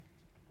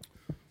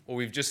Well,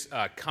 we've just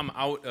come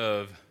out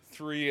of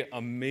three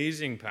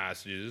amazing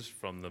passages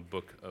from the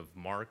book of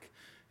Mark.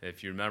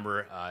 If you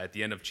remember, at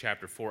the end of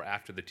chapter 4,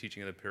 after the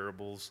teaching of the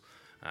parables,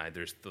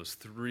 there's those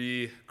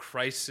three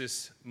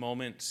crisis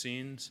moment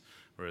scenes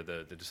where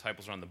the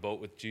disciples are on the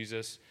boat with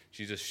Jesus.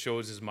 Jesus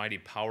shows his mighty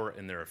power,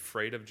 and they're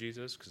afraid of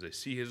Jesus because they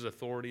see his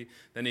authority.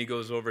 Then he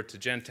goes over to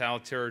Gentile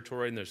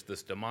territory, and there's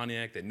this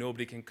demoniac that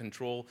nobody can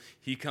control.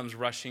 He comes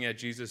rushing at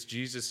Jesus.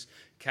 Jesus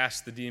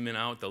casts the demon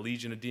out. The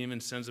legion of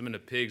demons sends them into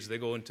pigs. They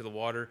go into the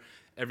water.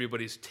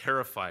 Everybody's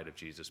terrified of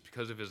Jesus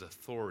because of his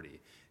authority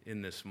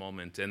in this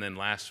moment. And then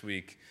last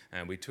week,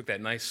 we took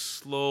that nice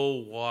slow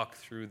walk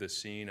through the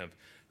scene of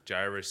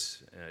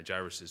Jairus'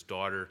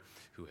 daughter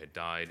who had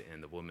died,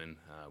 and the woman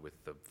with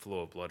the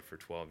flow of blood for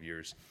 12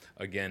 years.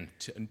 Again,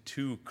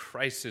 two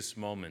crisis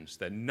moments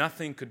that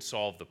nothing could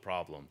solve the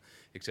problem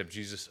except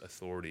Jesus'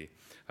 authority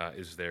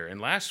is there. In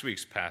last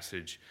week's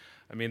passage,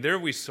 there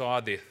we saw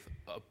the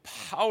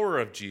power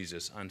of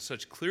Jesus on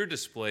such clear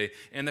display,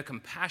 and the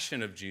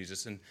compassion of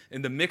Jesus, and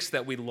the mix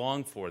that we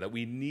long for, that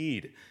we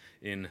need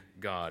in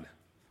God,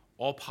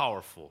 all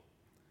powerful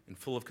and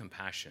full of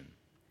compassion.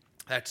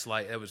 That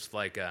was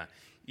like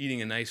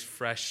eating a nice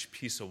fresh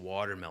piece of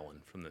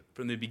watermelon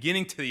from the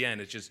beginning to the end.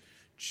 It's just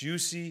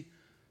juicy,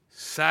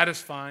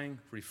 satisfying,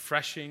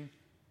 refreshing.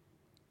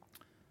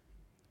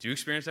 Do you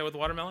experience that with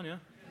watermelon? Yeah?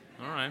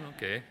 All right,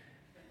 okay.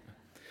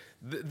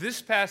 This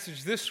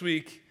passage this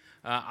week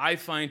I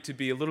find to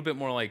be a little bit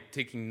more like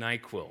taking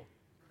NyQuil.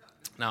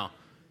 Now,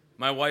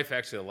 my wife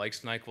actually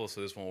likes NyQuil,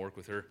 so this won't work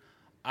with her.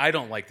 I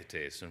don't like the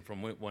taste, and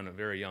from when a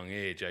very young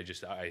age,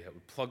 I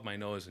would plug my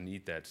nose and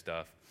eat that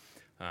stuff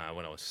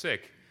when I was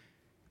sick.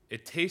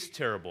 It tastes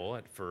terrible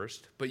at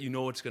first, but you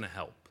know it's going to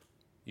help.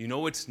 You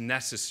know it's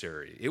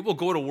necessary. It will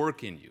go to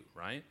work in you,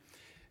 right?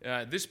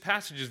 This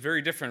passage is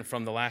very different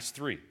from the last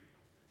three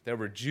that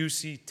were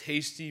juicy,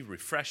 tasty,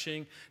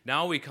 refreshing.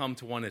 Now we come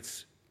to one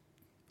that's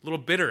a little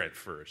bitter at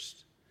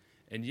first.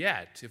 And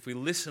yet, if we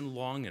listen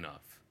long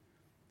enough,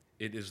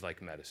 it is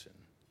like medicine.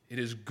 It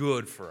is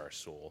good for our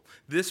soul.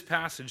 This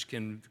passage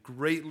can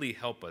greatly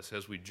help us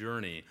as we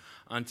journey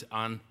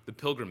on the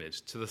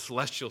pilgrimage to the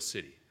celestial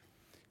city,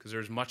 because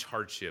there's much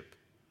hardship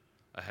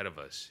ahead of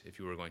us if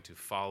you are going to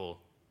follow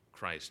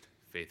Christ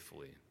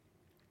faithfully.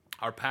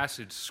 Our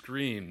passage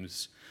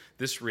screams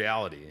this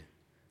reality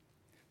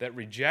that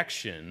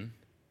rejection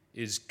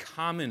is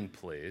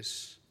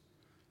commonplace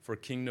for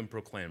kingdom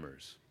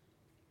proclaimers.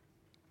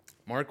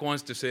 Mark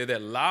wants to say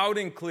that loud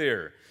and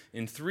clear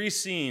in three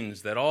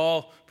scenes that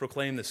all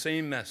proclaim the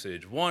same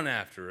message, one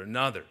after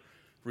another.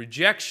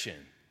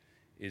 Rejection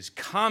is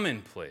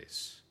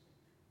commonplace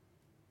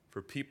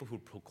for people who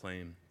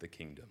proclaim the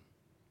kingdom.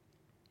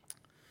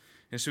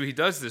 And so he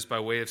does this by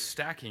way of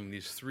stacking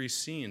these three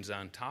scenes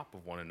on top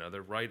of one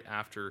another, right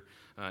after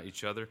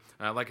each other.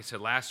 Like I said,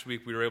 last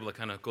week we were able to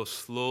kind of go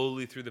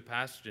slowly through the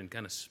passage and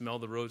kind of smell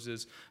the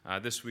roses.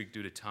 This week,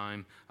 due to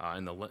time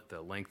and the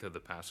length of the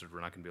passage,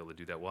 we're not going to be able to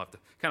do that. We'll have to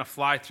kind of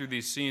fly through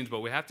these scenes, but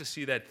we have to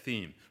see that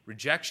theme.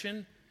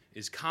 Rejection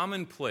is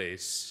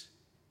commonplace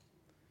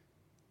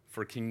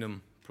for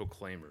kingdom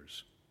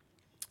proclaimers.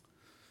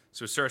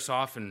 So it starts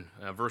off in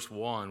verse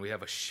 1. We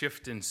have a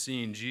shift in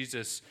scene.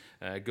 Jesus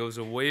goes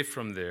away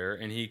from there,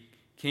 and he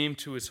came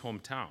to his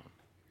hometown.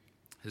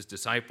 His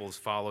disciples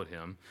followed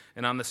him,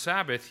 and on the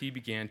Sabbath he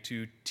began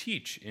to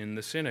teach in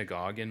the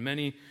synagogue, and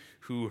many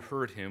who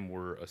heard him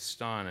were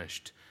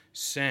astonished,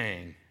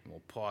 saying, and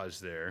we'll pause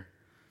there.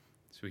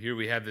 So here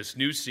we have this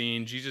new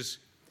scene, Jesus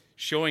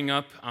showing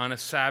up on a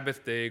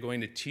Sabbath day,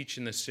 going to teach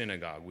in the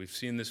synagogue. We've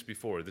seen this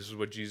before. This is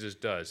what Jesus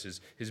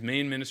does. His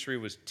main ministry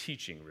was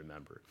teaching,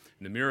 remember.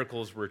 And the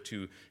miracles were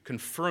to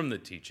confirm the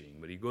teaching,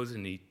 but he goes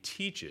and he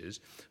teaches.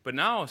 But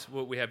now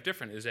what we have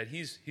different is that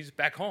he's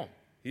back home.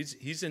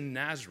 He's in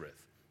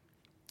Nazareth.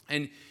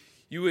 And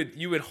you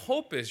would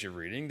hope as you're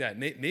reading that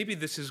maybe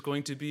this is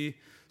going to be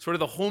sort of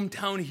the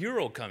hometown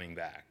hero coming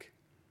back,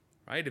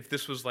 right? If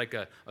this was like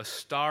a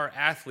star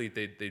athlete,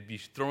 they'd be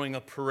throwing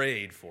a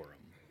parade for him.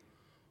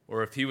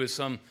 Or if he was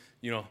some,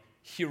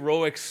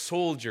 heroic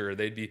soldier,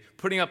 they'd be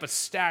putting up a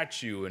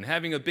statue and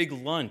having a big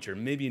lunch, or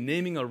maybe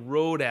naming a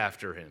road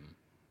after him.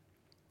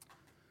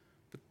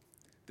 But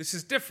this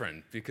is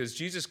different because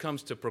Jesus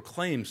comes to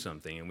proclaim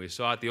something, and we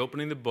saw at the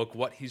opening of the book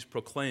what he's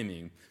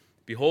proclaiming.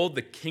 Behold,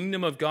 the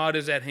kingdom of God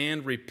is at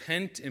hand.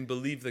 Repent and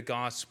believe the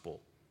gospel.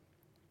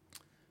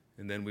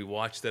 And then we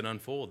watch that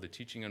unfold, the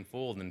teaching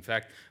unfold. In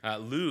fact,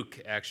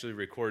 Luke actually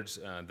records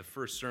the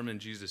first sermon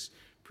Jesus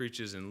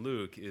preaches in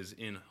Luke is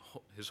in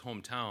his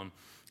hometown,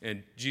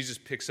 and Jesus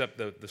picks up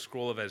the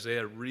scroll of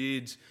Isaiah,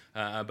 reads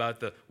about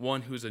the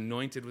one who's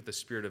anointed with the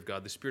Spirit of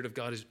God. The Spirit of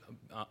God is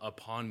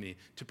upon me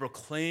to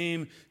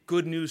proclaim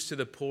good news to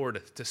the poor,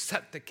 to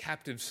set the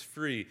captives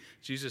free.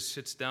 Jesus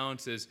sits down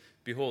and says,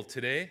 behold,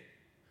 today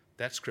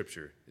that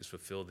scripture is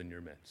fulfilled in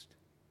your midst.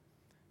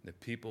 The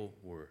people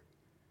were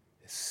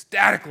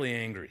ecstatically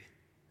angry,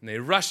 and they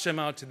rushed him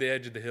out to the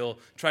edge of the hill,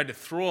 tried to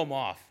throw him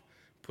off,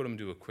 put him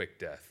to a quick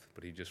death,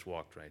 but he just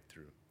walked right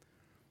through.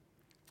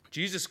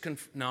 Jesus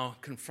now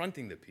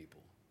confronting the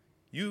people.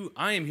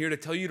 I am here to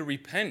tell you to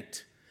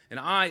repent. And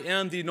I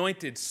am the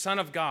anointed Son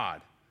of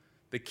God,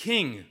 the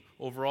King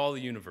over all the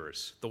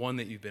universe, the one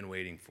that you've been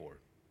waiting for.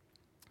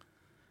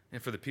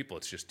 And for the people,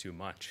 it's just too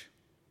much.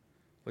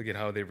 Look at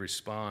how they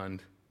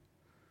respond.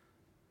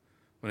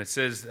 When it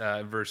says,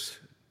 verse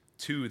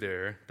 2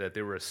 there, that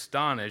they were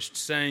astonished,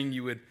 saying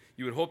you would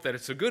hope that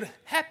it's a good,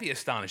 happy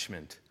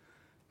astonishment.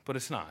 But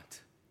it's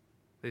not.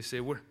 They say,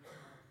 where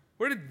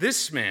did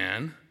this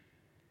man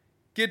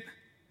get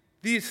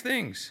these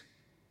things?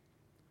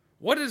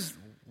 What is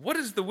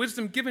the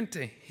wisdom given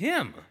to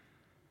him?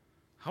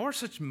 How are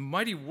such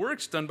mighty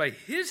works done by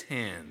his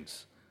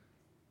hands?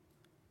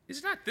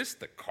 Is not this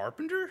the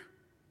carpenter?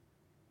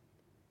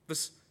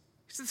 He's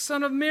the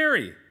son of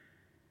Mary,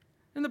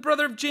 and the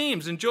brother of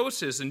James and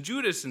Joseph and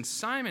Judas and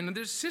Simon, and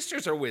their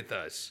sisters are with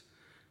us.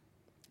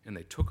 And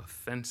they took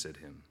offense at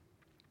him.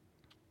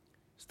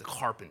 He's the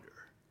carpenter.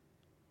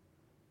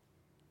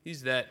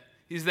 He's that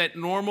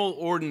normal,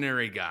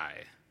 ordinary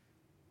guy.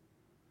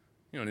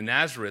 In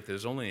Nazareth,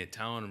 there's only a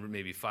town of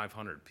maybe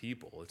 500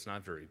 people. It's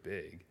not very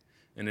big.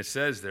 And it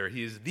says there,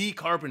 he is the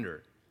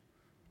carpenter.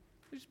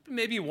 There's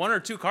maybe one or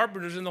two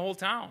carpenters in the whole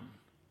town.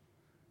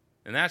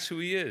 And that's who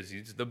he is.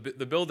 He's the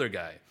builder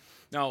guy.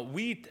 Now,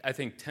 we, I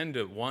think, tend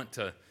to want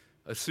to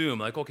assume,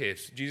 like, okay,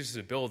 if Jesus is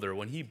a builder,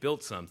 when he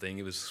built something,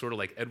 it was sort of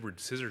like Edward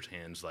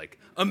Scissorhands, like,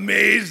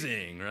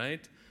 amazing,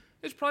 right?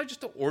 It's probably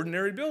just an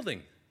ordinary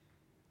building.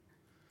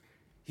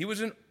 He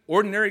was an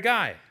ordinary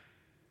guy.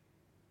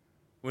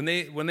 When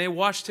they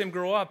watched him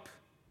grow up,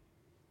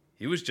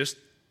 he was just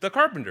the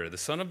carpenter, the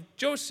son of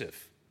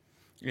Joseph.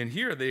 And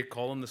here they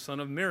call him the son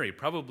of Mary,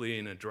 probably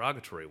in a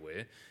derogatory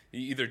way.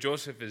 Either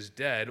Joseph is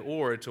dead,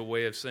 or it's a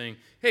way of saying,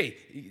 hey,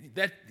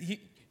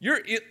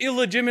 you're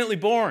illegitimately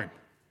born.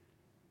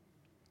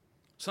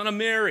 Son of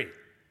Mary.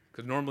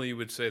 Because normally you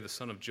would say the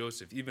son of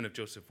Joseph, even if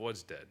Joseph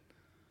was dead.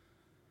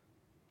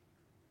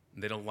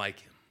 And they don't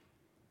like him.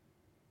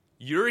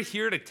 You're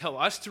here to tell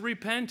us to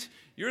repent?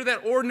 You're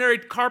that ordinary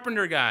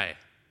carpenter guy.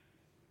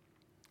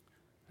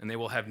 And they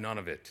will have none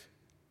of it.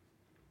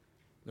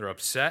 They're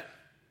upset.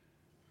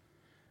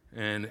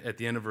 And at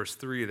the end of verse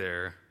 3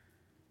 there,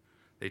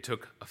 they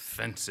took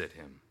offense at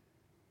him.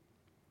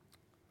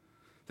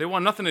 They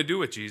want nothing to do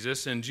with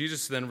Jesus, and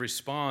Jesus then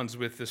responds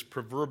with this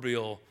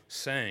proverbial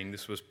saying.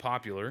 This was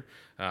popular.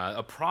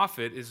 A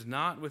prophet is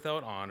not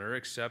without honor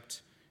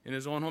except in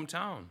his own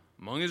hometown,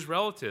 among his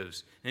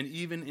relatives, and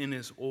even in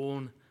his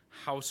own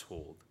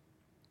household.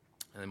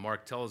 And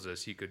Mark tells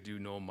us he could do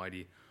no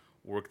mighty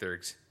work there,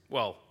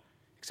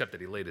 except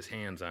that he laid his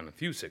hands on a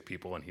few sick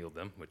people and healed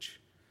them, which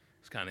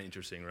is kind of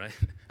interesting, right?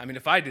 I mean,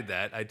 if I did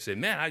that, I'd say,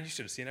 man, you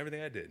should have seen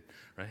everything I did,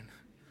 right?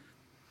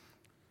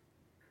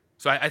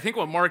 So I think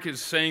what Mark is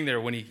saying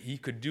there, when he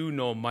could do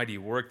no mighty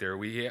work there,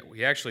 we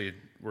actually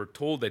were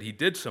told that he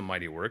did some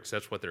mighty works.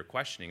 That's what they're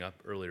questioning up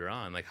earlier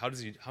on. Like, how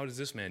does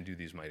this man do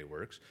these mighty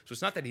works? So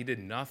it's not that he did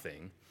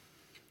nothing.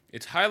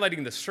 It's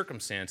highlighting the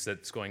circumstance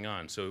that's going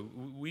on. So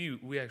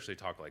we actually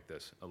talk like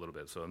this a little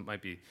bit. So it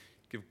might be,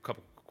 give a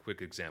couple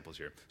quick examples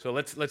here. So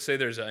let's say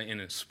there's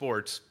in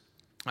sports,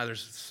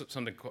 there's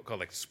something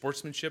called like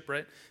sportsmanship,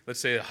 right? Let's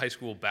say a high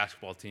school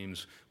basketball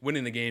team's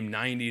winning the game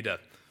 90-35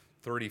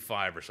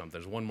 or something.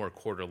 There's one more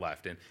quarter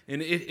left. And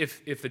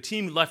if the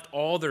team left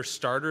all their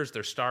starters,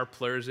 their star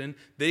players in,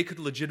 they could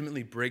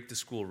legitimately break the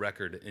school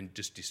record and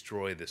just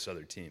destroy this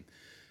other team.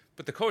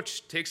 But the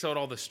coach takes out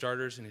all the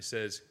starters and he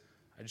says,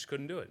 I just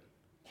couldn't do it.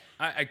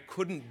 I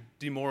couldn't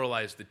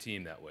demoralize the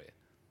team that way,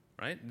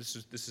 right? This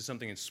is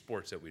something in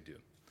sports that we do.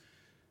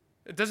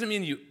 It doesn't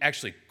mean you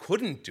actually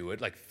couldn't do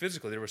it, like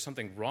physically there was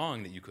something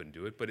wrong that you couldn't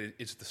do it, but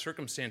it's the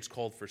circumstance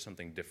called for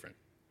something different.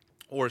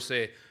 Or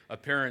say a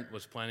parent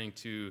was planning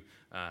to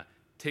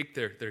take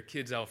their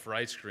kids out for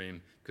ice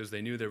cream because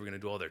they knew they were going to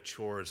do all their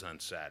chores on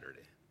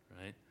Saturday,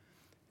 right?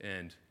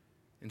 And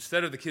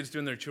instead of the kids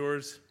doing their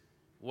chores,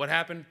 what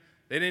happened?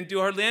 They didn't do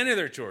hardly any of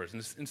their chores.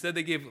 Instead,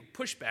 they gave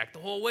pushback the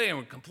whole way and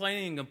were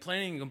complaining,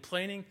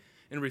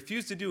 and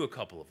refused to do a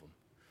couple of them.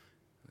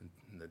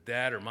 And the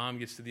dad or mom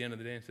gets to the end of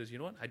the day and says, you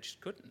know what, I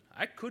just couldn't.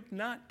 I could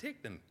not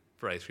take them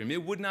for ice cream.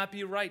 It would not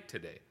be right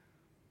today.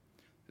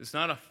 It's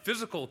not a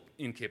physical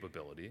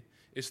incapability.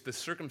 It's the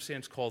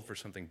circumstance called for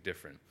something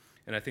different.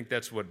 And I think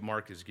that's what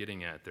Mark is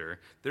getting at there.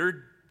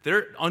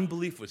 Their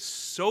unbelief was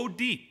so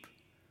deep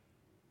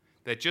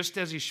that just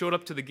as he showed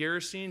up to the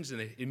Gerasenes and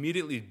they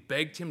immediately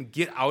begged him,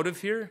 get out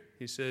of here,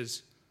 he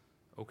says,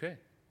 okay,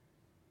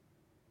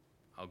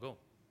 I'll go.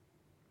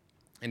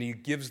 And he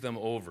gives them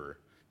over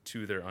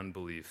to their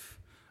unbelief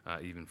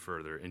even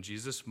further. And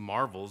Jesus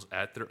marvels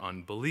at their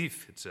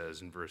unbelief, it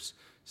says in verse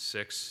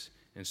 6.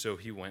 And so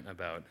he went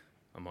about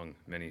among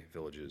many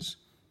villages,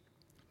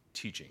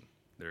 teaching.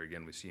 There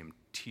again, we see him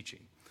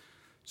teaching.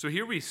 So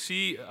here we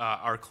see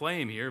our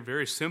claim here,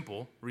 very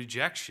simple.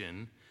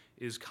 Rejection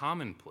is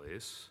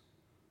commonplace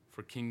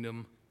for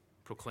kingdom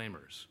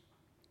proclaimers.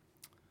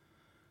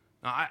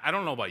 Now, I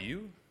don't know about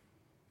you,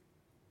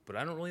 but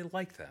I don't really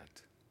like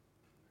that.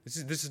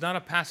 This is not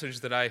a passage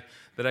that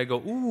I go,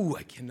 ooh,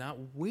 I cannot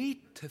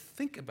wait to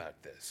think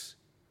about this.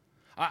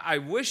 I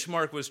wish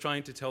Mark was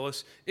trying to tell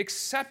us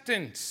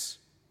acceptance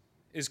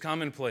is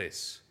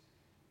commonplace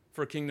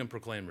for kingdom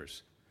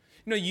proclaimers.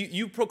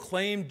 You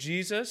proclaim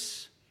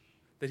Jesus,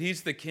 that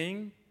he's the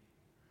king,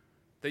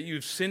 that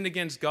you've sinned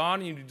against God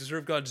and you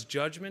deserve God's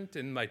judgment,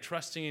 and by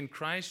trusting in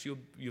Christ,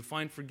 you'll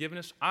find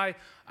forgiveness. I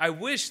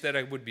wish that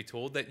I would be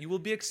told that you will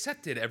be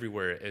accepted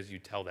everywhere as you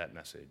tell that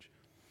message.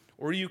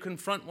 Or you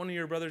confront one of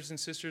your brothers and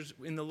sisters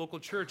in the local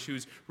church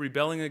who's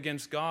rebelling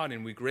against God,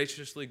 and we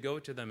graciously go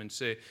to them and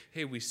say,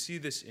 hey, we see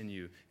this in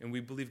you, and we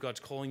believe God's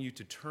calling you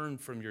to turn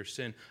from your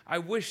sin. I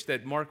wish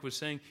that Mark was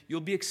saying,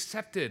 you'll be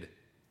accepted.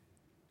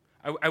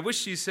 I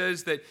wish he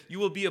says that you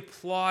will be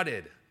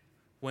applauded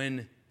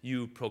when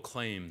you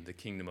proclaim the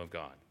kingdom of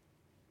God.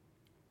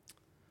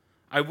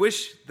 I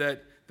wish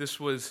that this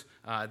was,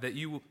 that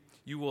you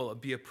will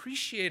be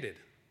appreciated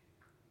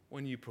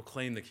when you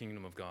proclaim the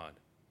kingdom of God.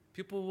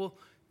 People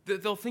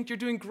they'll think you're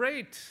doing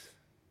great.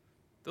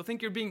 They'll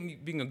think you're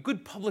being a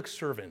good public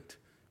servant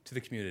to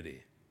the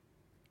community.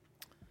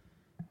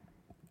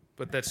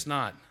 But that's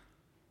not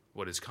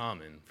what is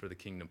common for the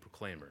kingdom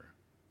proclaimer.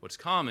 What's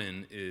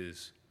common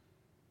is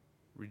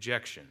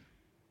rejection.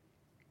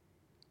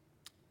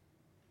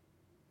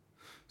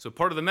 So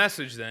part of the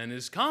message then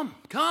is come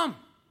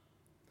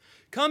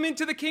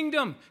into the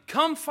kingdom,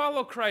 come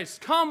follow Christ,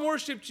 come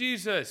worship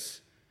Jesus,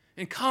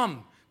 and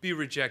come be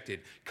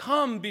rejected,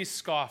 come be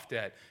scoffed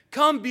at,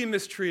 come be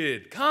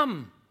mistreated,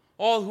 come,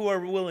 all who are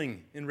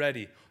willing and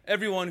ready,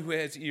 everyone who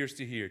has ears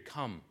to hear,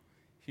 come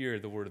hear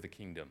the word of the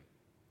kingdom.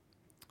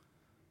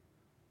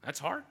 That's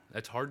hard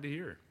to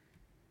hear.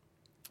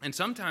 And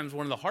sometimes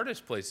one of the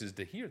hardest places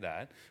to hear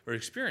that or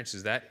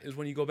experiences that is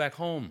when you go back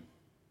home.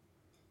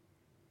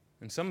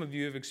 And some of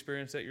you have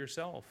experienced that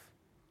yourself.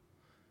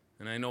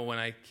 And I know when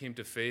I came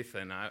to faith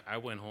and I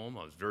went home,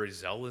 I was very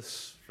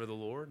zealous for the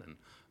Lord. And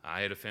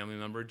I had a family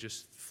member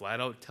just flat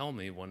out tell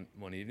me one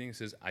evening,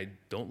 says, I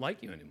don't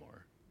like you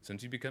anymore.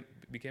 Since you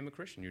became a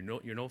Christian,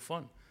 you're no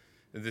fun.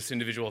 And this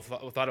individual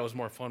thought it was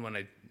more fun when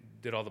I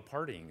did all the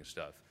partying and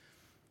stuff.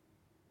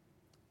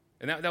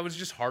 And that was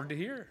just hard to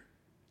hear.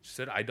 She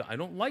said, I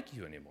don't like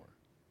you anymore.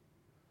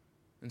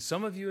 And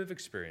some of you have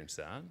experienced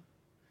that.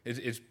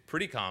 It's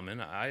pretty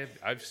common.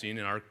 I've seen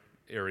in our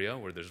area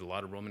where there's a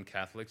lot of Roman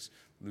Catholics,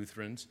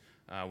 Lutherans,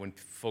 when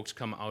folks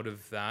come out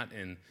of that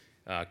and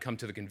come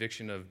to the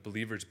conviction of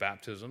believers'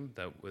 baptism,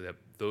 that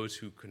those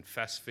who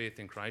confess faith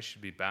in Christ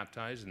should be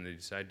baptized, and they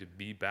decide to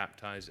be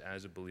baptized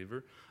as a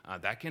believer,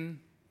 that can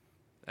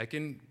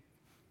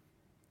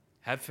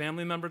have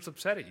family members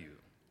upset at you.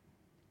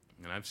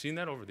 And I've seen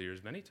that over the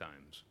years many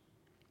times.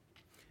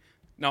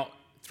 Now,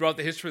 throughout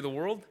the history of the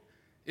world,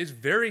 it's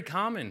very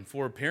common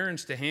for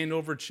parents to hand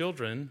over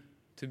children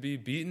to be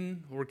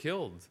beaten or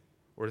killed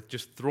or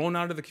just thrown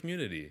out of the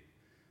community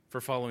for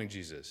following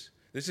Jesus.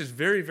 This is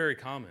very, very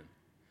common.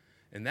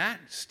 And that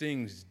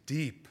stings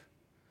deep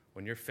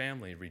when your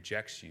family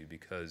rejects you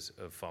because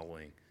of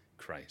following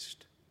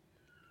Christ.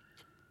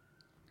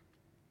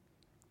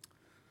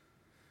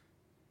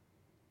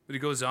 But he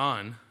goes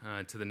on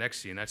to the next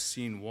scene. That's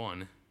scene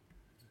 1.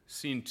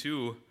 Scene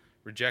 2,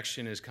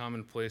 rejection is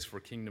commonplace for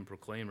kingdom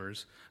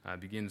proclaimers,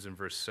 begins in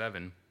verse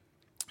 7.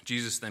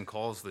 Jesus then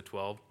calls the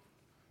 12,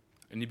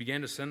 and he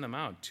began to send them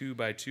out 2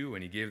 by 2,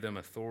 and he gave them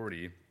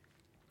authority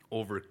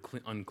over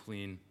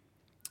unclean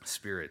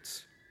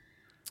spirits.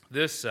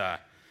 This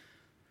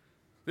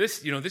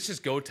is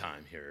go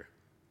time here.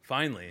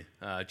 Finally,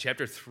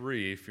 chapter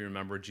 3, if you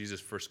remember, Jesus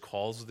first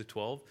calls the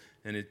 12,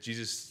 and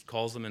Jesus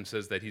calls them and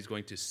says that he's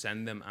going to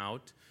send them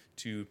out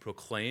to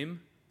proclaim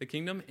the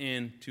kingdom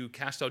and to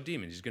cast out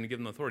demons. He's going to give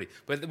them authority.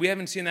 But we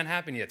haven't seen that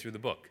happen yet through the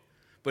book.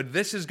 But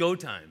this is go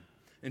time.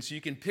 And so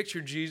you can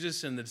picture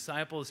Jesus and the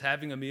disciples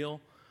having a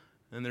meal,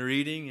 and they're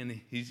eating,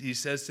 and he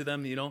says to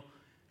them,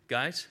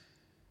 guys,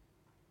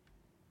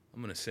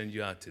 I'm going to send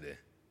you out today.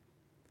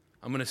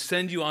 I'm going to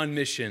send you on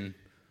mission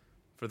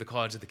for the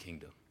cause of the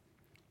kingdom.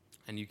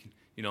 And you can,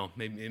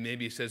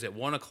 maybe he says at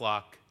 1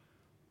 o'clock,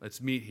 let's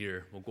meet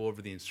here. We'll go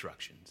over the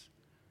instructions.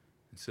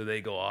 And so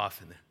they go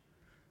off, and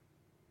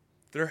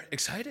they're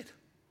excited.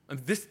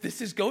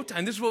 This is go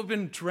time. This is what we've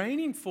been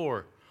training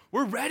for.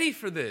 We're ready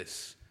for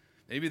this.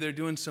 Maybe they're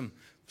doing some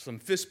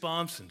fist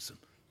bumps and some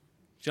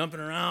jumping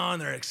around.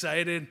 They're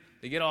excited.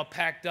 They get all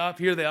packed up.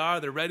 Here they are.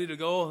 They're ready to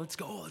go. Let's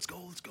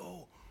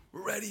go.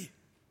 We're ready.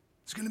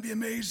 It's going to be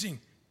amazing.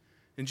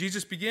 And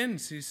Jesus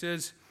begins. He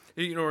says,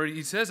 I'm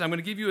going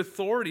to give you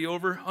authority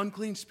over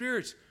unclean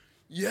spirits.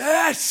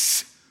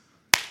 Yes!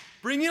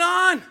 Bring it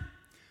on!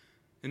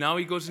 And now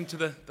he goes into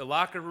the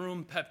locker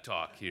room pep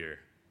talk here.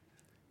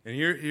 And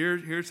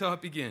here's how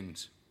it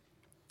begins.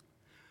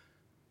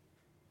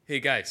 Hey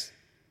guys,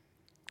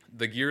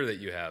 the gear that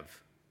you have,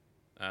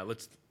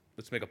 let's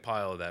make a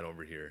pile of that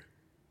over here.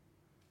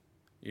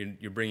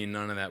 You're bringing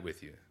none of that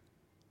with you.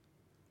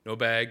 No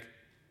bag,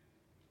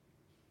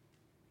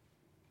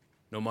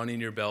 no money in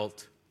your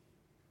belt,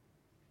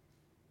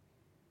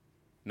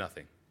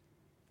 nothing.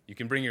 You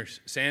can bring your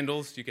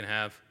sandals. You can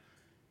have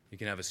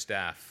a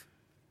staff.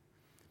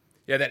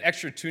 Yeah, that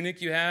extra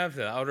tunic you have,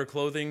 the outer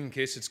clothing, in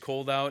case it's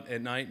cold out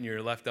at night and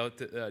you're left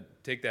out,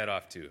 take that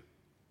off too.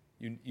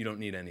 You don't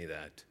need any of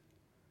that.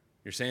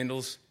 Your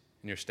sandals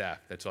and your staff,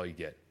 that's all you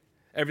get.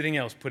 Everything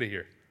else, put it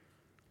here.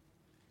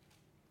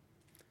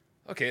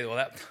 Okay, well,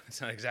 that's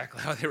not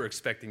exactly how they were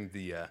expecting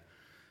the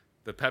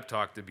pep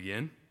talk to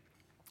begin.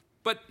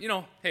 But,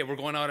 hey, we're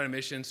going out on a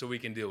mission, so we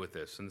can deal with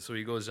this. And so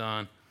he goes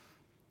on,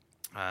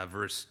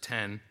 verse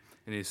 10,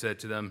 and he said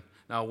to them,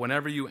 "Now,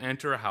 whenever you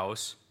enter a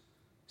house,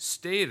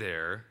 stay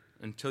there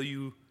until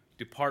you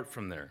depart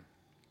from there."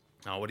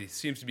 Now, what he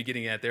seems to be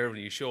getting at there, when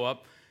you show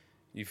up,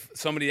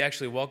 somebody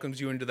actually welcomes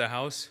you into the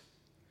house.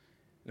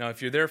 Now,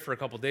 if you're there for a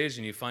couple days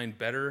and you find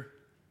better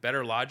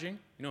lodging,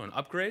 an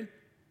upgrade,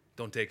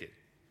 don't take it.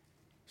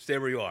 Stay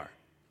where you are.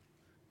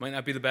 Might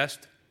not be the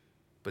best,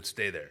 but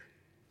stay there.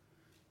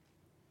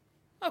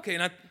 Okay,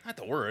 not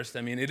the worst.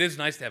 I mean, it is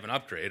nice to have an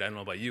upgrade. I don't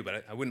know about you,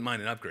 but I wouldn't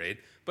mind an upgrade.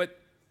 But,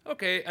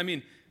 okay, I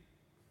mean,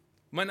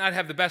 might not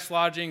have the best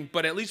lodging,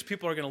 but at least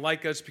people are going to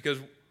like us because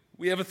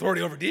we have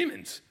authority over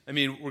demons. I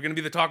mean, we're going to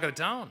be the talk of the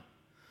town.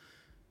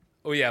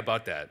 Oh, yeah,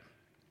 about that.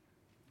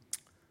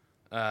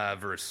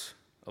 Verse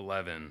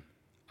 11.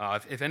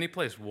 If any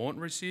place won't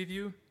receive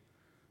you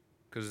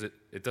because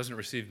it doesn't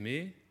receive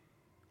me,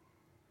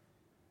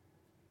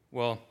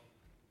 well,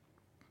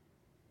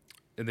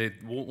 and they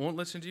won't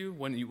listen to you,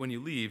 when you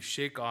leave,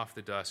 shake off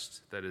the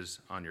dust that is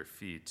on your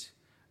feet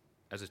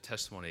as a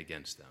testimony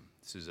against them.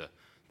 This is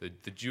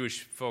the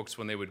Jewish folks,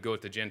 when they would go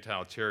to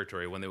Gentile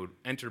territory, when they would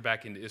enter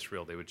back into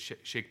Israel, they would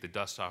shake the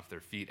dust off their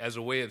feet as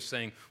a way of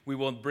saying, we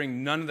will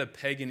bring none of the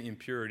pagan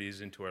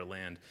impurities into our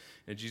land.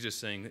 And Jesus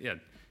saying, yeah,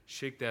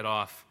 shake that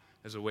off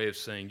as a way of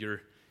saying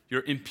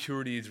your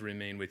impurities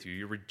remain with you.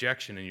 Your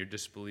rejection and your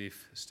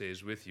disbelief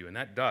stays with you. And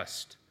that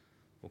dust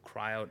will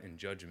cry out in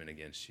judgment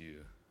against you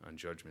on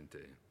Judgment Day.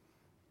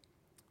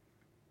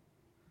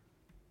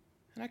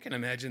 And I can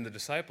imagine the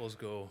disciples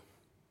go,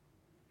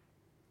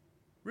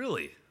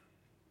 really?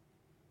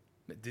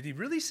 Did he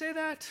really say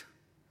that?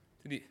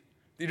 Did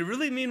he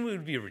really mean we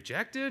would be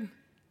rejected?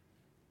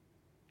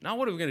 Now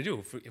what are we going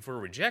to do? If we're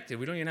rejected,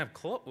 we don't even have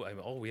clothes.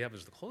 All we have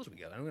is the clothes we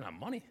got. I don't even have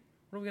money.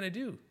 What are we going to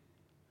do?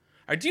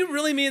 Or do you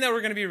really mean that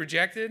we're going to be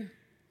rejected?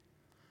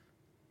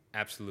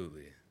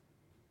 Absolutely.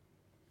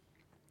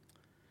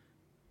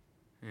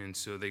 And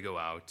so they go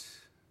out,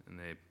 and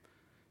it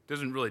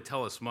doesn't really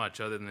tell us much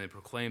other than they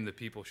proclaim that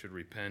people should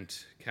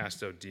repent,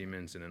 cast out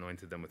demons, and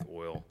anointed them with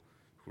oil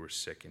who were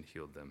sick and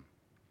healed them.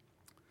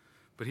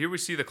 But here we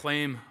see the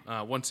claim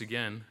once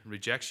again,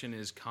 rejection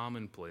is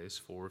commonplace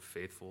for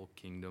faithful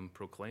kingdom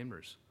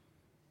proclaimers.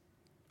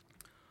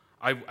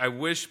 I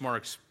wish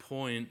Mark's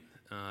point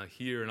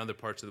here in other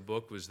parts of the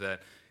book was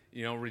that,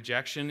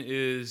 rejection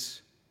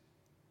is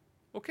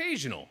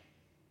occasional.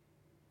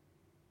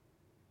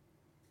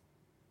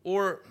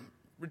 Or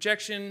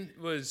rejection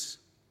was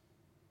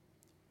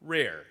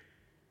rare.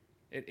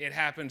 It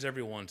happens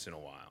every once in a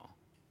while.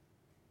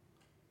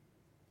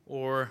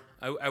 Or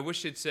I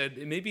wish it said,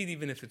 maybe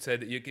even if it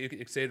said,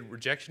 it said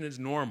rejection is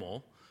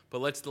normal,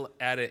 but let's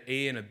add an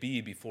A and a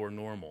B before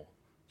normal.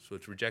 So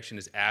it's rejection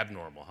is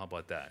abnormal. How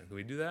about that? Can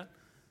we do that?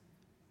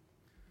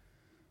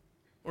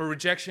 Or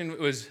rejection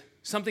was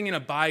something in a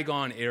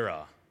bygone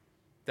era.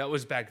 That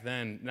was back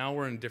then. Now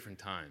we're in different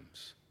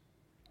times.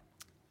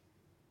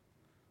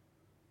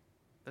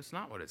 That's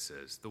not what it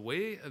says. The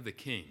way of the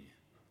king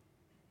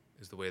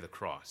is the way of the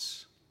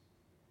cross.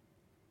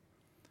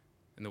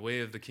 And the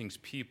way of the king's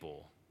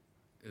people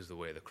is the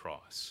way of the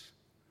cross.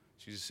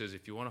 Jesus says,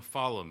 if you want to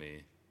follow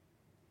me,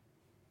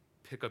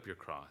 pick up your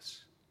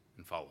cross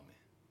and follow me.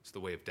 It's the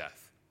way of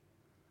death.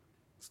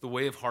 It's the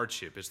way of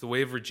hardship. It's the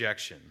way of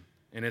rejection.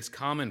 And it's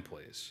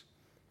commonplace.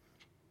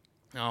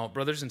 Now,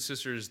 brothers and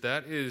sisters,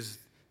 that is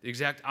the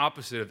exact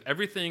opposite of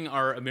everything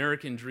our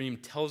American dream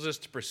tells us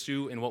to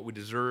pursue and what we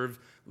deserve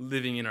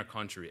living in our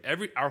country.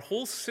 Our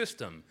whole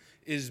system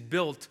is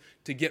built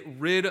to get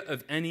rid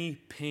of any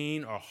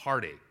pain or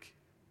heartache.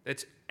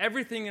 That's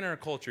everything in our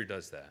culture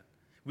does that.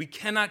 We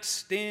cannot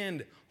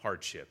stand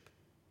hardship.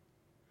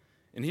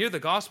 And here the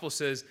gospel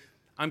says,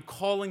 I'm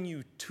calling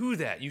you to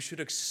that. You should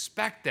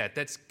expect that.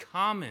 That's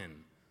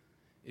common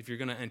if you're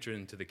going to enter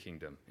into the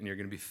kingdom and you're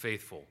going to be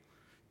faithful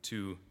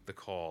to the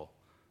call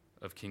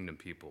of kingdom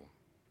people.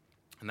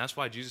 And that's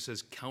why Jesus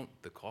says, count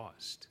the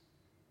cost.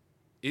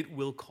 It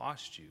will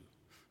cost you.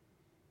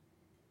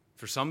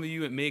 For some of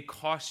you, it may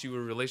cost you a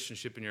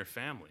relationship in your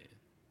family.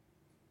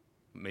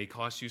 It may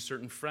cost you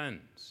certain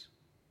friends.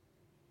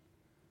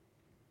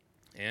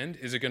 And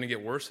is it going to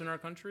get worse in our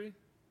country?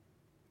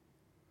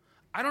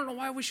 I don't know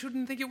why we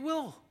shouldn't think it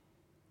will.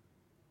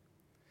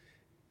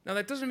 Now,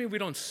 that doesn't mean we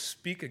don't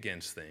speak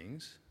against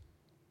things,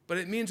 but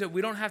it means that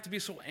we don't have to be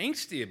so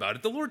angsty about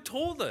it. The Lord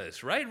told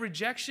us, right?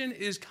 Rejection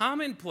is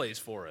commonplace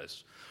for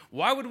us.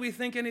 Why would we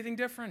think anything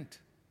different?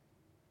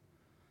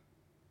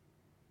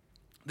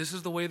 This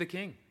is the way of the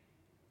king,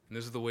 and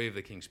this is the way of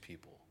the king's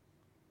people.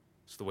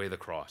 It's the way of the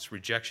cross.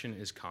 Rejection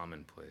is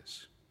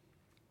commonplace.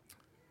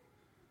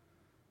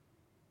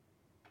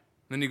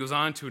 Then he goes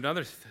on to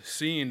another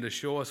scene to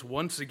show us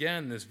once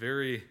again this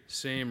very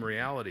same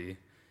reality.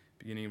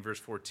 Beginning in verse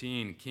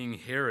 14, King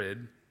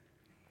Herod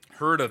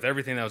heard of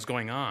everything that was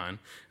going on.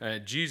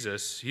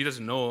 Jesus, he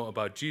doesn't know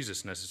about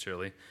Jesus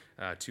necessarily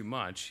too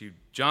much.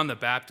 John the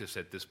Baptist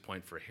at this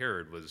point for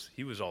Herod was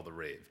all the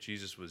rave.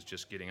 Jesus was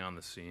just getting on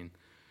the scene.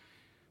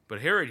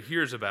 But Herod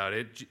hears about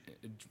it,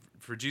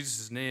 for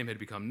Jesus' name had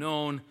become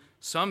known.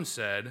 Some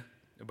said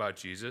about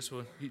Jesus,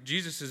 well,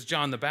 Jesus is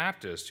John the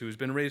Baptist who has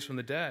been raised from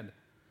the dead.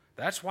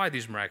 That's why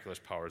these miraculous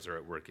powers are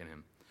at work in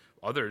him.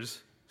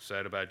 Others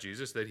said about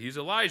Jesus that he's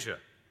Elijah.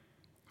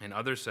 And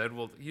others said,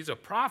 well, he's a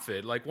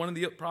prophet, like one of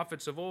the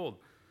prophets of old.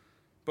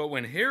 But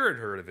when Herod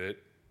heard of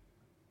it,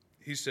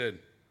 he said,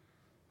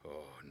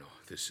 oh, no,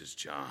 this is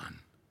John.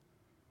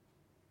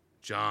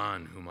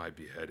 John, whom I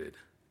beheaded.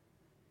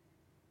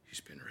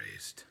 He's been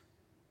raised.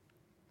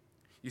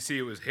 You see,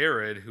 it was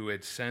Herod who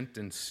had sent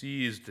and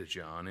seized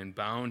John and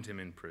bound him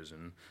in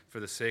prison for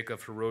the sake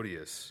of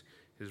Herodias,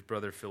 his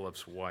brother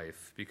Philip's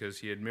wife, because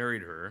he had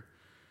married her.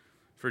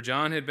 For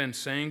John had been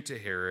saying to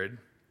Herod,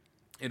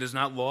 it is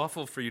not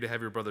lawful for you to have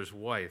your brother's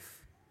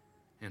wife.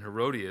 And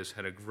Herodias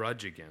had a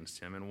grudge against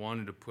him and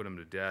wanted to put him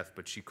to death,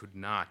 but she could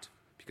not,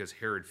 because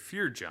Herod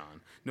feared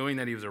John, knowing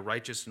that he was a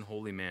righteous and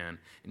holy man,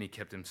 and he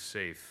kept him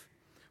safe.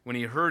 When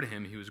he heard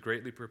him, he was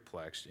greatly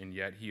perplexed, and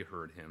yet he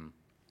heard him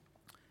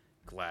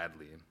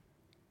gladly.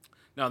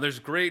 Now, there's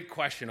a great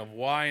question of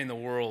why in the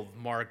world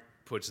Mark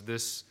puts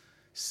this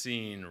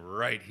scene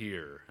right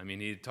here. I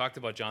mean, he talked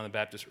about John the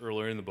Baptist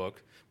earlier in the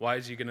book. Why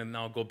is he going to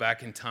now go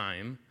back in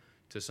time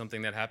to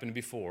something that happened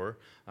before?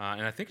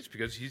 And I think it's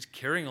because he's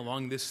carrying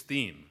along this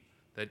theme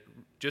that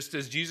just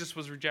as Jesus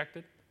was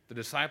rejected, the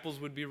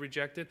disciples would be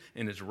rejected,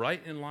 and it's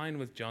right in line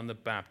with John the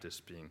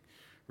Baptist being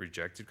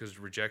rejected, because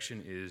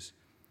rejection is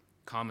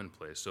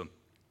commonplace. So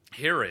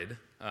Herod,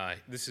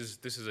 this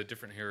is a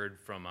different Herod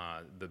from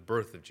the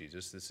birth of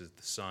Jesus. This is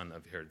the son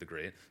of Herod the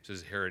Great. This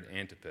is Herod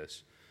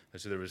Antipas.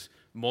 So there was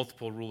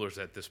multiple rulers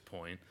at this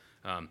point.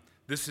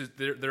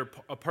 They're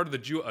a part of a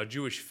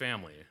Jewish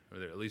family, or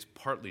they're at least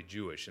partly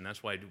Jewish, and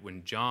that's why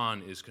when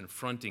John is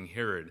confronting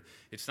Herod,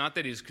 it's not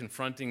that he's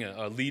confronting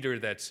a leader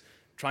that's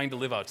trying to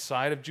live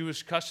outside of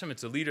Jewish custom.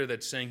 It's a leader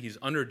that's saying he's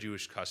under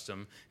Jewish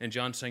custom, and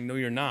John's saying, no,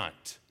 you're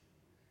not.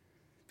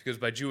 Because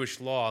by Jewish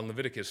law, in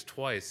Leviticus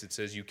twice, it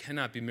says you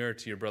cannot be married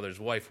to your brother's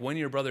wife when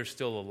your brother's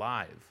still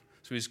alive.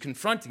 So he's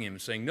confronting him,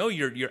 saying, no,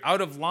 you're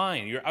out of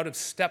line. You're out of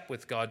step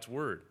with God's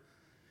word.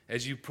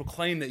 As you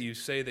proclaim that you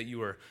say that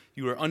you are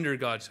under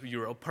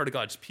you're a part of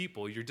God's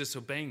people, you're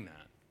disobeying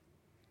that.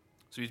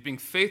 So he's being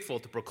faithful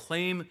to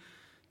proclaim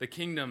the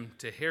kingdom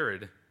to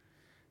Herod,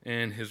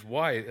 and his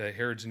wife,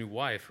 Herod's new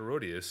wife,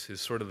 Herodias,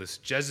 is sort of this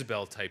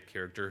Jezebel-type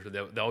character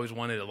that always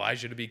wanted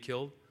Elijah to be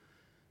killed.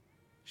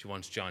 She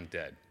wants John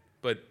dead.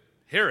 But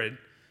Herod,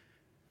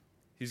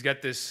 he's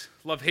got this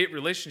love-hate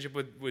relationship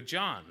with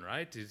John,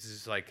 right? He's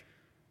just like,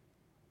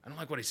 I don't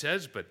like what he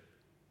says, but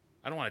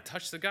I don't want to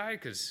touch the guy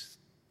because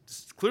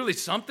clearly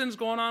something's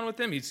going on with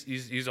him.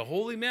 He's a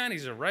holy man.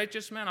 He's a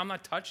righteous man. I'm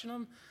not touching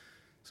him.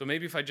 So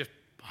maybe if I just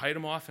hide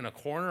him off in a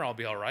corner, I'll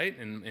be all right,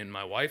 and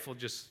my wife will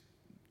just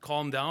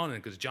calm down,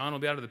 and because John will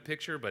be out of the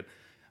picture, but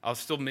I'll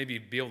still maybe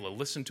be able to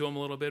listen to him a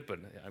little bit, but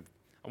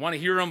I want to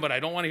hear him, but I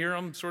don't want to hear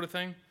him, sort of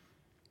thing.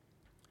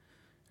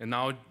 And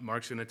now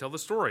Mark's going to tell the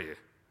story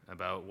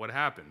about what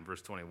happened,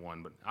 verse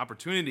 21. But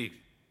opportunity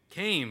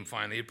came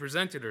finally. It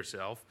presented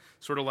herself,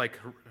 sort of like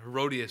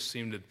Herodias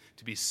seemed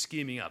to be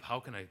scheming up. How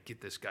can I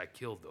get this guy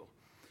killed,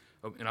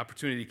 though? An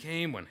opportunity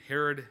came when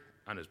Herod,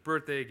 on his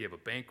birthday, gave a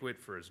banquet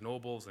for his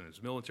nobles and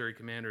his military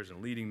commanders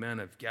and leading men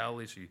of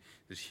Galilee. So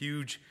this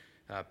huge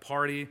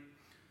party.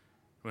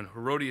 When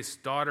Herodias'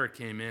 daughter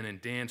came in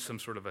and danced some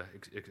sort of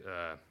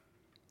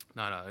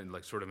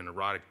sort of an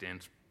erotic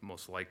dance,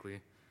 most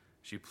likely,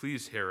 she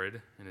pleased Herod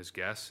and his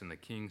guests, and the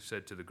king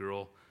said to the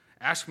girl,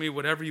 "Ask me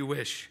whatever you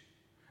wish,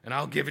 and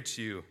I'll give it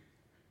to you."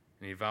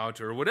 And he vowed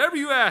to her, "Whatever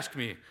you ask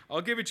me,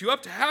 I'll give it to you,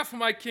 up to half of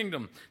my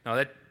kingdom." Now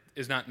that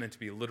is not meant to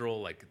be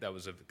literal, like that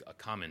was a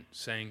common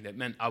saying. That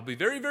meant, I'll be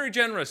very, very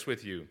generous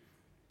with you.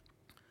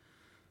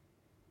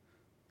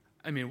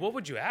 I mean, what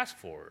would you ask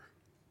for?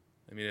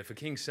 I mean, if a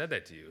king said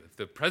that to you, if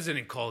the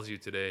president calls you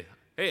today,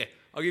 "Hey,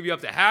 I'll give you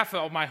up to half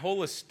of my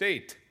whole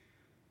estate."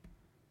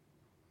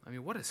 I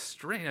mean, what a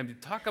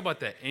strange, talk about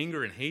the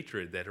anger and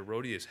hatred that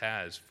Herodias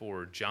has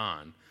for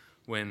John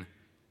when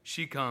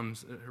she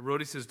comes,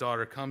 Herodias'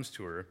 daughter comes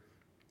to her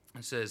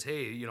and says,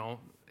 "Hey,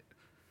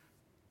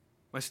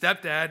 my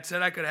stepdad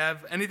said I could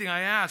have anything I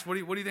asked. What do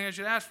you think I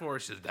should ask for?"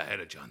 She says, "The head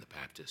of John the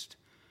Baptist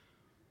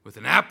with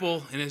an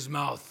apple in his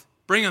mouth.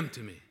 Bring him to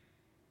me."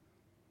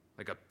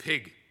 Like a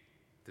pig,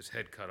 this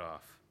head cut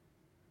off.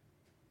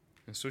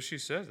 And so she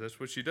says, that's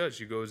what she does.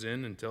 She goes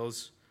in and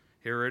tells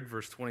Herod,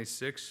 verse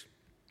 26,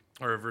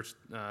 or verse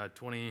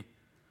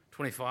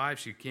 25,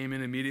 she came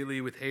in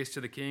immediately with haste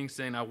to the king,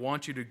 saying, "I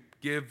want you to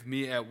give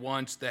me at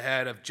once the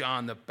head of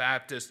John the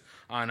Baptist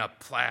on a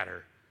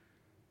platter."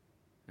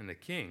 And the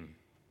king,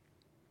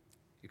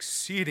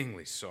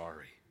 exceedingly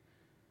sorry,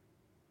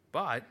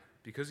 but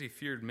because he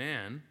feared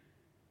man,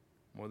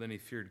 more than he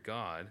feared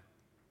God,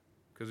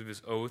 because of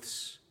his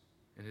oaths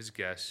and his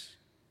guests,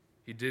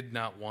 he did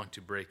not want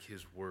to break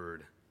his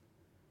word.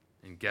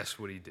 And guess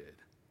what he did?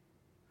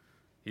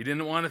 He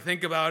didn't want to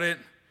think about it.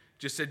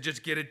 Just said,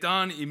 just get it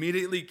done.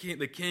 Immediately,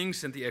 the king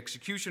sent the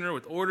executioner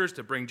with orders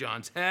to bring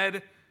John's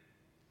head.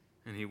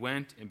 And he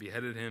went and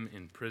beheaded him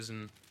in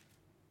prison.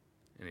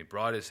 And he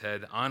brought his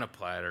head on a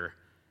platter,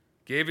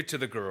 gave it to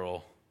the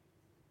girl.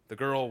 The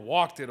girl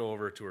walked it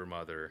over to her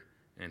mother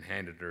and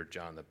handed her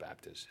John the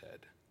Baptist's head.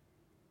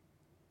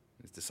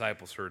 His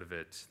disciples heard of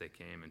it. They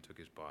came and took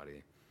his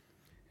body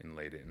and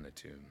laid it in the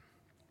tomb.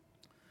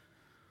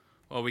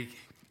 Well, we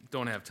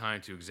don't have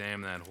time to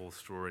examine that whole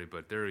story,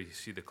 but there you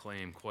see the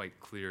claim quite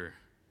clear.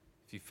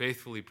 If you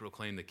faithfully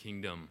proclaim the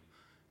kingdom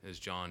as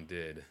John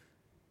did,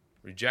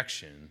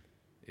 rejection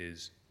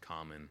is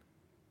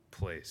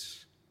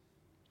commonplace.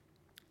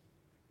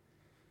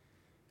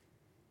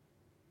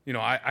 You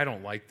know, I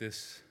don't like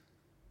this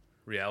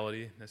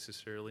reality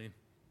necessarily.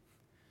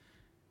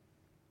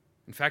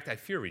 In fact, I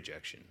fear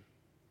rejection.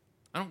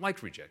 I don't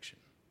like rejection.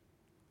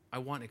 I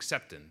want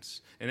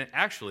acceptance. And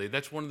actually,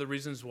 that's one of the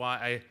reasons why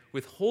I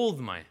withhold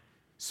my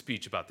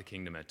speech about the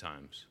kingdom at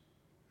times.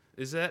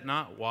 Is that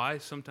not why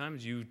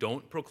sometimes you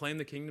don't proclaim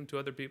the kingdom to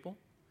other people?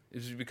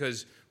 It's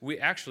because we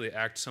actually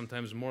act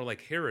sometimes more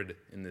like Herod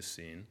in this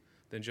scene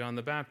than John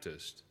the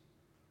Baptist.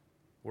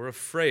 We're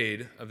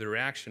afraid of the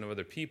reaction of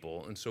other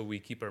people, and so we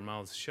keep our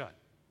mouths shut.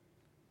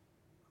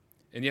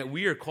 And yet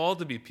we are called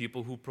to be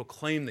people who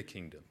proclaim the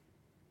kingdom.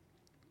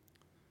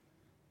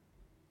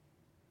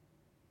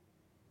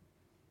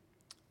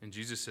 And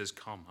Jesus says,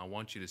 come, I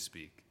want you to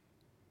speak.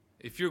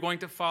 If you're going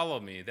to follow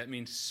me, that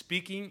means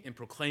speaking and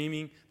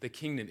proclaiming the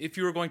kingdom. If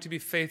you are going to be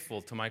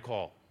faithful to my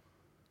call,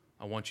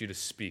 I want you to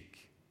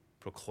speak,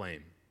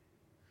 proclaim,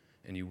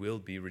 and you will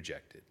be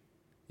rejected.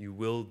 You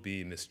will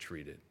be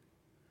mistreated.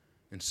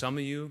 And some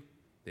of you,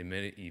 they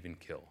may even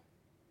kill.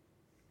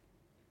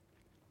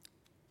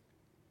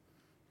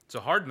 It's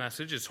a hard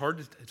message. It's hard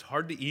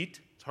to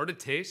eat. It's hard to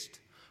taste.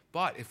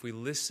 But if we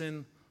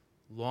listen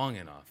long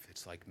enough,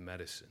 it's like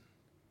medicine.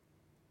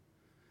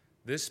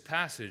 This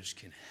passage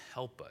can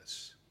help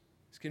us.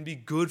 This can be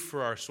good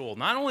for our soul.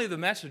 Not only the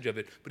message of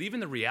it, but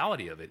even the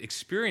reality of it.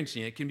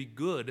 Experiencing it can be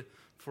good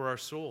for our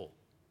soul.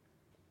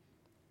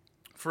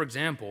 For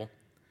example,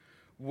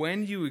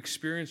 when you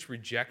experience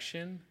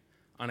rejection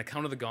on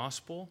account of the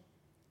gospel,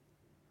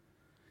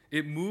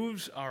 it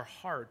moves our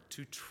heart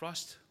to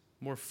trust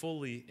more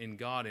fully in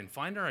God and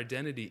find our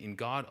identity in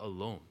God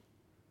alone.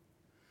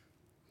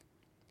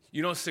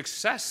 You know,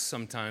 success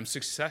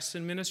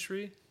in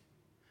ministry,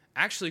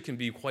 actually can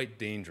be quite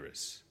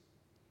dangerous.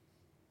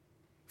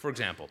 For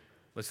example,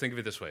 let's think of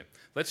it this way.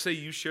 Let's say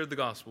you shared the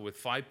gospel with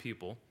 5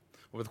 people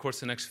over the course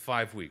of the next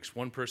 5 weeks,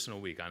 1 person a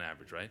week on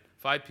average, right?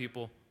 5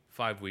 people,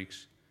 5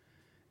 weeks.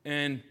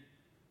 And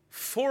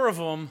 4 of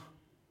them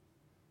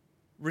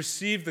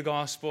received the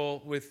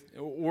gospel with,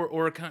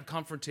 or a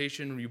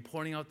confrontation, you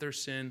pointing out their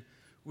sin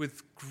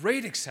with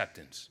great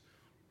acceptance.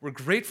 We're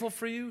grateful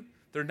for you.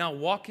 They're now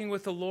walking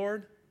with the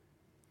Lord.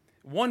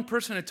 1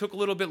 person, it took a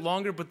little bit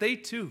longer, but they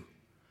too,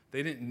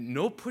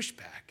 no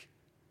pushback.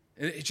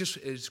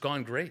 It's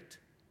gone great.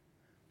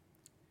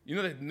 You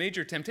know, the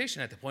major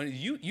temptation at the point is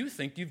you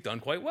think you've done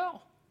quite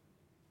well.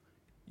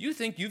 You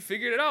think you've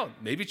figured it out.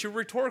 Maybe it's your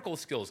rhetorical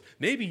skills.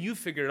 Maybe you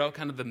figured out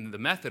kind of the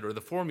method or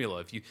the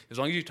formula. As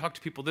long as you talk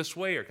to people this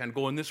way or kind of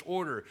go in this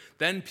order,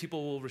 then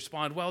people will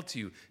respond well to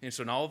you. And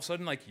so now all of a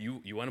sudden, like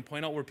you want to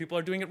point out where people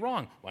are doing it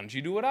wrong. Why don't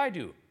you do what I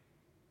do?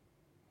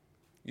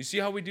 You see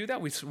how we do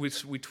that? We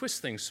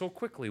twist things so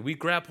quickly. We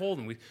grab hold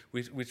and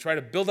we try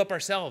to build up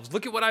ourselves.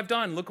 Look at what I've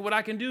done. Look at what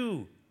I can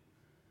do.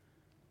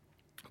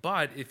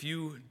 But if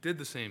you did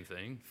the same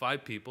thing,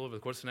 5 people over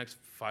the course of the next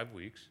 5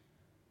 weeks,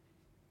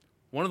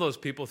 one of those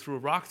people threw a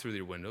rock through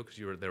your window because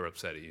they were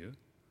upset at you.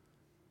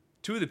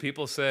 2 of the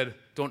people said,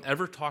 don't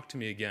ever talk to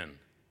me again.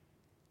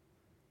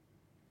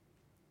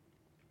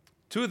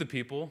 2 of the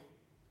people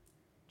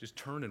just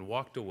turned and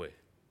walked away.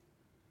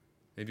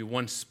 Maybe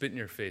 1 spit in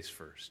your face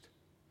first.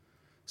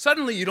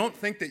 Suddenly, you don't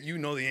think that you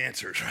know the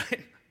answers,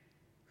 right?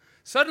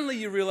 Suddenly,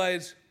 you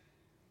realize,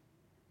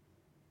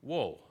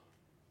 whoa,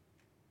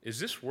 is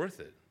this worth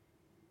it?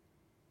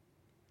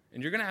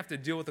 And you're going to have to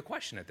deal with the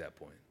question at that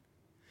point.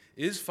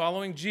 Is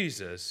following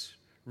Jesus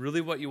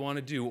really what you want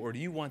to do, or do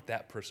you want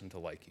that person to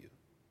like you?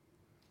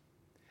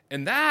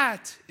 And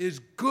that is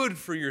good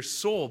for your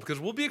soul because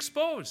we'll be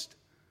exposed.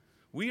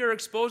 We are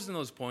exposed in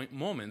those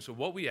moments of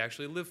what we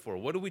actually live for.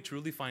 What do we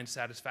truly find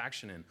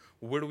satisfaction in?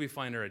 Where do we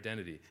find our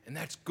identity? And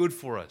that's good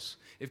for us.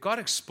 If God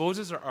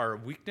exposes our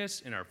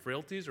weakness and our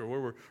frailties or where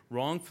we're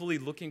wrongfully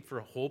looking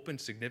for hope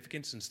and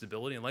significance and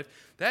stability in life,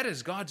 that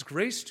is God's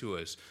grace to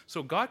us.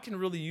 So God can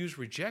really use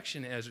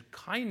rejection as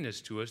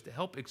kindness to us to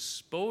help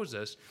expose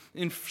us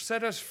and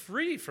set us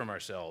free from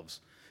ourselves.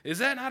 Is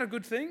that not a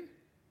good thing?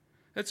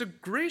 That's a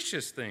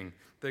gracious thing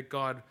that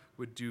God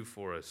would do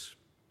for us.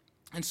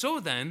 And so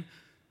then,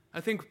 I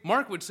think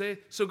Mark would say,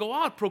 so go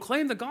out,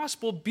 proclaim the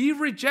gospel, be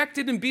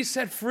rejected, and be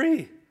set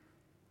free.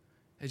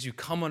 as you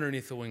come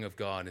underneath the wing of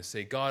God and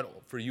say, God,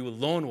 for you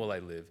alone will I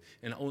live,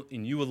 and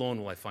in you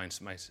alone will I find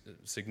my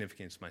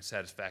significance, my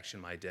satisfaction,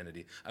 my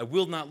identity. I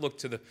will not look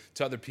to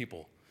other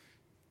people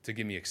to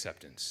give me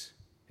acceptance.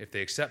 If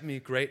they accept me,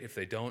 great. If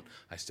they don't,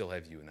 I still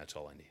have you, and that's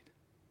all I need.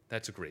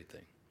 That's a great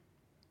thing.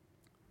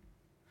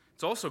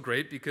 It's also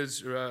great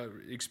because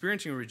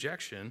experiencing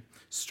rejection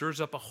stirs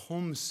up a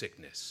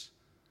homesickness,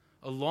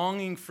 a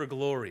longing for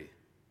glory.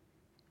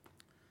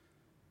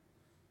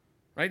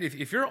 Right?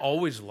 If you're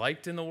always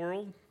liked in the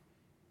world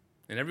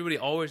and everybody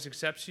always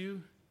accepts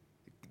you,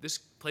 this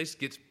place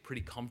gets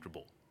pretty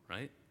comfortable,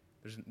 right?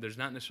 There's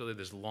not necessarily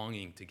this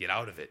longing to get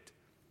out of it.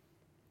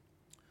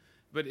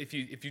 But if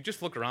you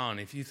just look around,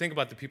 if you think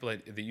about the people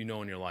that you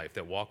know in your life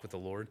that walk with the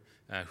Lord,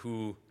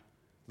 who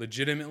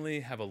legitimately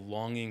have a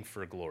longing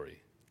for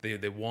glory,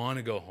 they want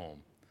to go home.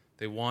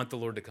 They want the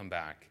Lord to come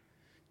back.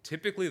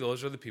 Typically,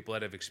 those are the people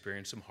that have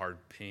experienced some hard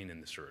pain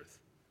in this earth.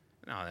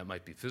 Now, that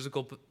might be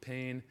physical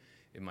pain.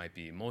 It might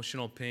be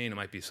emotional pain. It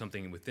might be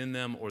something within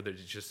them, or they're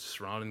just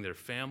surrounding their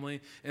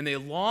family. And they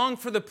long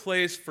for the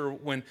place for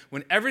when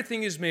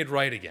everything is made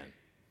right again,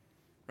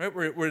 right?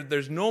 Where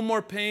there's no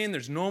more pain,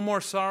 there's no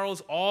more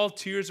sorrows, all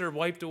tears are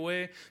wiped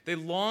away. They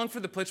long for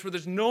the place where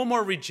there's no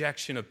more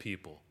rejection of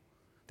people.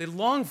 They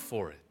long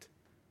for it.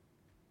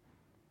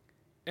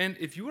 And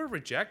if you are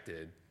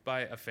rejected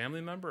by a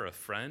family member, a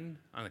friend,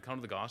 on account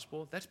of the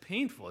gospel, that's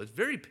painful. It's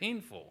very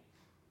painful.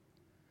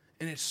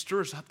 And it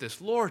stirs up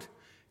this, Lord,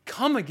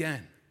 come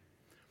again.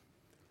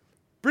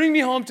 Bring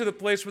me home to the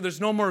place where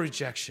there's no more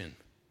rejection.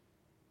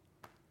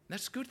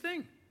 That's a good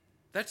thing.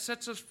 That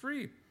sets us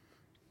free.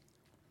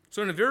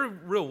 So in a very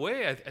real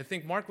way, I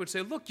think Mark would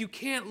say, look, you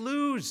can't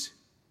lose.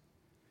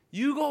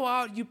 You go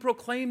out, you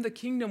proclaim the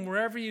kingdom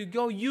wherever you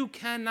go. You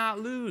cannot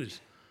lose.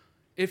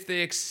 If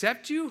they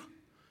accept you,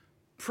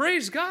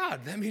 praise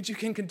God. That means you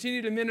can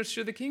continue to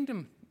minister the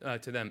kingdom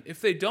to them.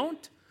 If they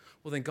don't,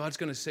 well, then God's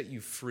going to set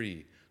you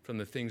free from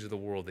the things of the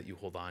world that you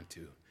hold on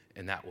to,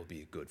 and that will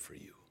be good for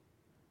you.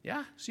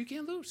 Yeah, so you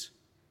can't lose.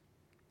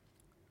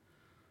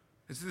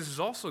 And so this is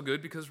also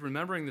good because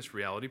remembering this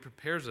reality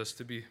prepares us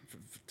to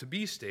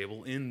be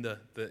stable in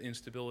the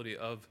instability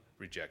of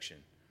rejection.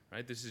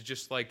 Right? This is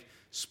just like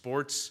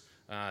sports.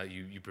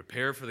 You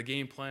prepare for the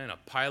game plan. A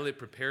pilot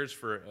prepares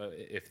for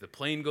if the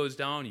plane goes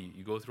down,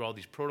 you go through all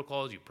these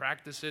protocols, you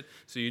practice it,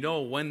 so you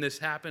know when this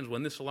happens,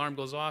 when this alarm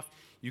goes off,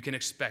 you can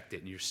expect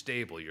it, and you're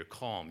stable, you're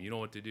calm, you know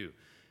what to do.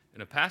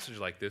 And a passage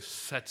like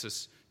this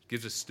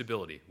gives us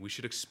stability. We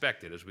should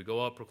expect it. As we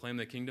go out, proclaim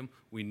the kingdom,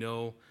 we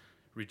know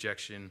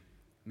rejection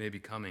may be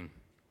coming.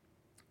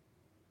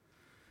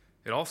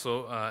 It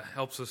also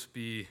helps us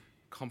be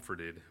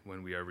comforted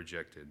when we are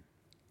rejected.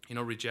 You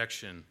know,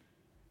 rejection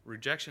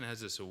has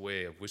this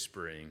way of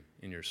whispering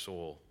in your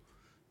soul,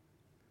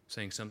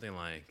 saying something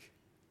like,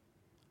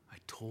 I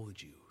told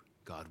you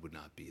God would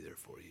not be there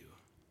for you.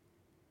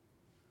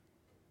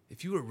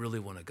 If you were really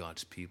one of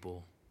God's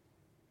people,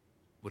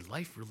 would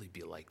life really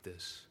be like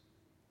this?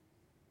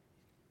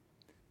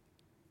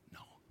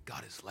 No,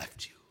 God has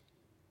left you.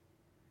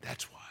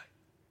 That's why.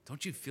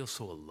 Don't you feel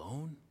so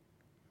alone?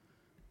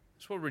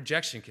 That's what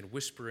rejection can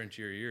whisper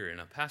into your ear.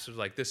 And a passage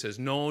like this says,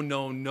 no,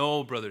 no,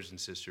 no, brothers and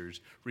sisters.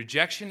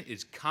 Rejection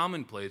is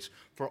commonplace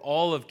for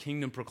all of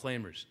kingdom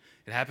proclaimers.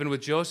 It happened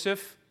with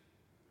Joseph.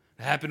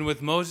 It happened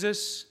with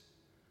Moses.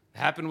 It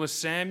happened with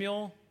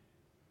Samuel.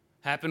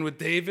 It happened with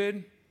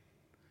David.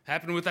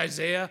 Happened with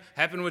Isaiah,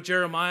 happened with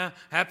Jeremiah,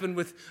 happened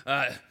with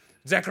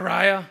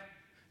Zechariah.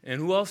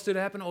 And who else did it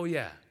happen? Oh,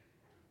 yeah,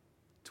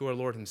 to our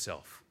Lord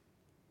himself.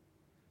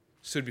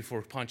 Stood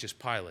before Pontius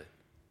Pilate,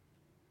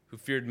 who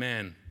feared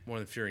man more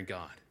than fearing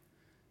God.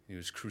 He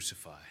was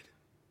crucified.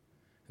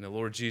 And the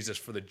Lord Jesus,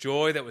 for the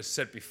joy that was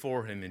set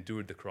before him,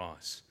 endured the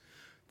cross.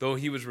 Though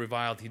he was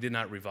reviled, he did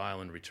not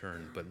revile in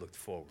return, but looked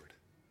forward.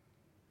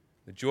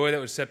 The joy that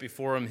was set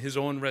before him, his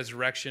own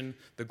resurrection,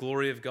 the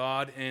glory of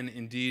God, and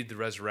indeed the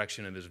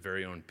resurrection of his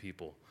very own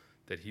people,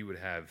 that he would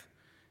have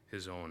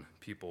his own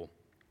people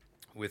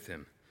with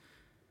him.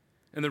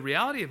 And the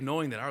reality of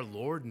knowing that our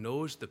Lord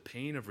knows the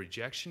pain of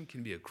rejection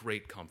can be a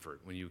great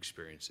comfort when you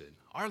experience it.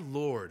 Our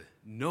Lord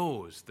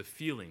knows the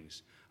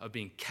feelings of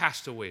being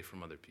cast away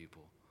from other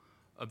people,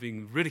 of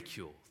being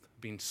ridiculed,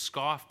 being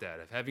scoffed at,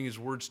 of having his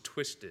words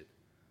twisted.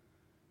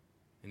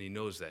 And he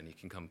knows that, and he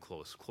can come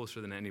closer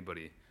than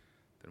anybody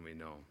than we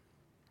know.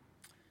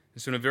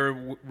 And so in a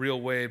very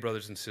real way,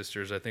 brothers and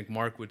sisters, I think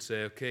Mark would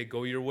say, okay,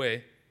 go your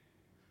way.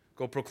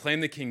 Go proclaim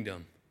the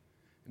kingdom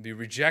and be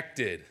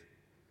rejected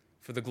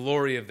for the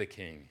glory of the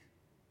King,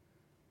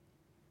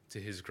 to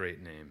his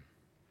great name.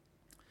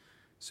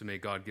 So may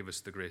God give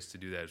us the grace to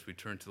do that as we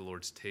turn to the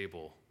Lord's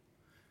table.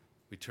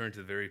 We turn to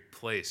the very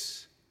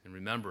place. And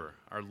remember,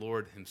 our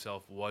Lord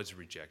himself was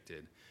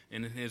rejected.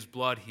 And in his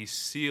blood, he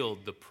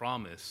sealed the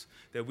promise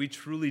that we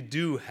truly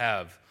do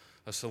have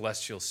a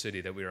celestial city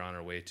that we are on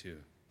our way to.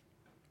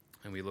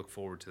 And we look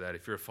forward to that.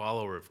 If you're a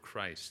follower of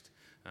Christ,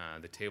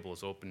 the table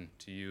is open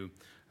to you,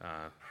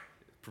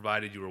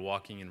 provided you are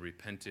walking in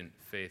repentant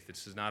faith.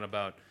 This is not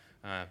about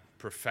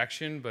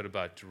perfection, but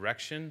about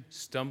direction.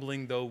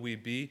 Stumbling though we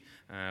be,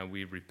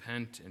 we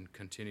repent and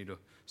continue to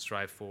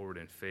strive forward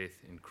in faith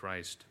in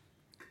Christ.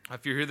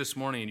 If you're here this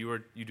morning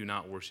and you do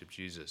not worship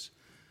Jesus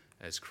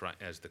as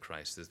the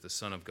Christ, as the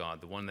Son of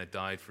God, the one that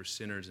died for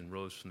sinners and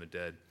rose from the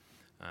dead,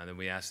 then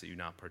we ask that you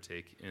not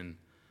partake in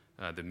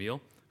the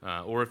meal.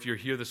 Or if you're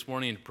here this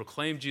morning and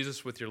proclaim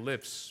Jesus with your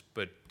lips,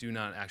 but do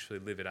not actually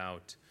live it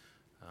out,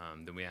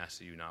 then we ask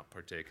that you not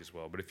partake as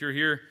well. But if you're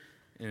here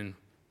and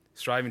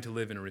striving to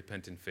live in a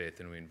repentant faith,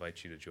 then we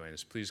invite you to join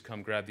us. Please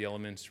come grab the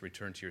elements,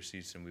 return to your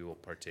seats, and we will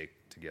partake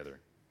together.